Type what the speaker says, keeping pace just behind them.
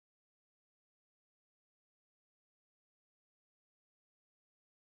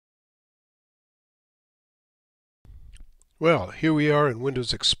Well, here we are in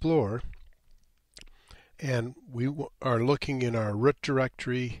Windows Explorer, and we are looking in our root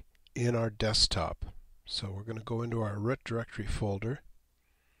directory in our desktop. So we're going to go into our root directory folder,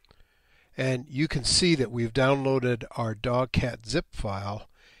 and you can see that we've downloaded our dog-cat zip file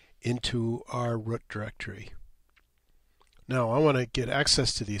into our root directory. Now I want to get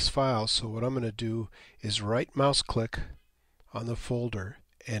access to these files, so what I'm going to do is right mouse click on the folder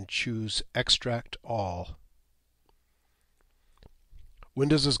and choose Extract All.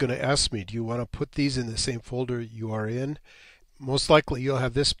 Windows is going to ask me, do you want to put these in the same folder you are in? Most likely you'll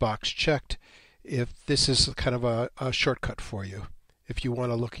have this box checked if this is kind of a shortcut for you, if you want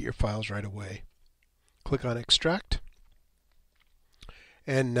to look at your files right away. Click on Extract,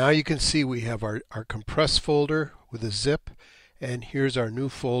 and now you can see we have our compressed folder with a zip, and here's our new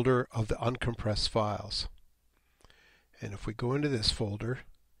folder of the uncompressed files. And if we go into this folder,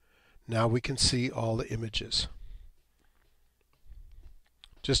 now we can see all the images.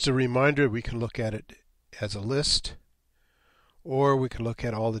 Just a reminder, we can look at it as a list, or we can look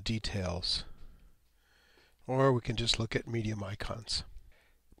at all the details, or we can just look at medium icons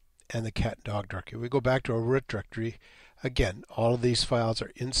and the cat and dog directory. We go back to our root directory. Again, all of these files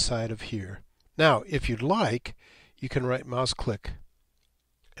are inside of here. Now, if you'd like, you can right mouse click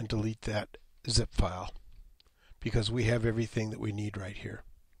and delete that zip file, because we have everything that we need right here.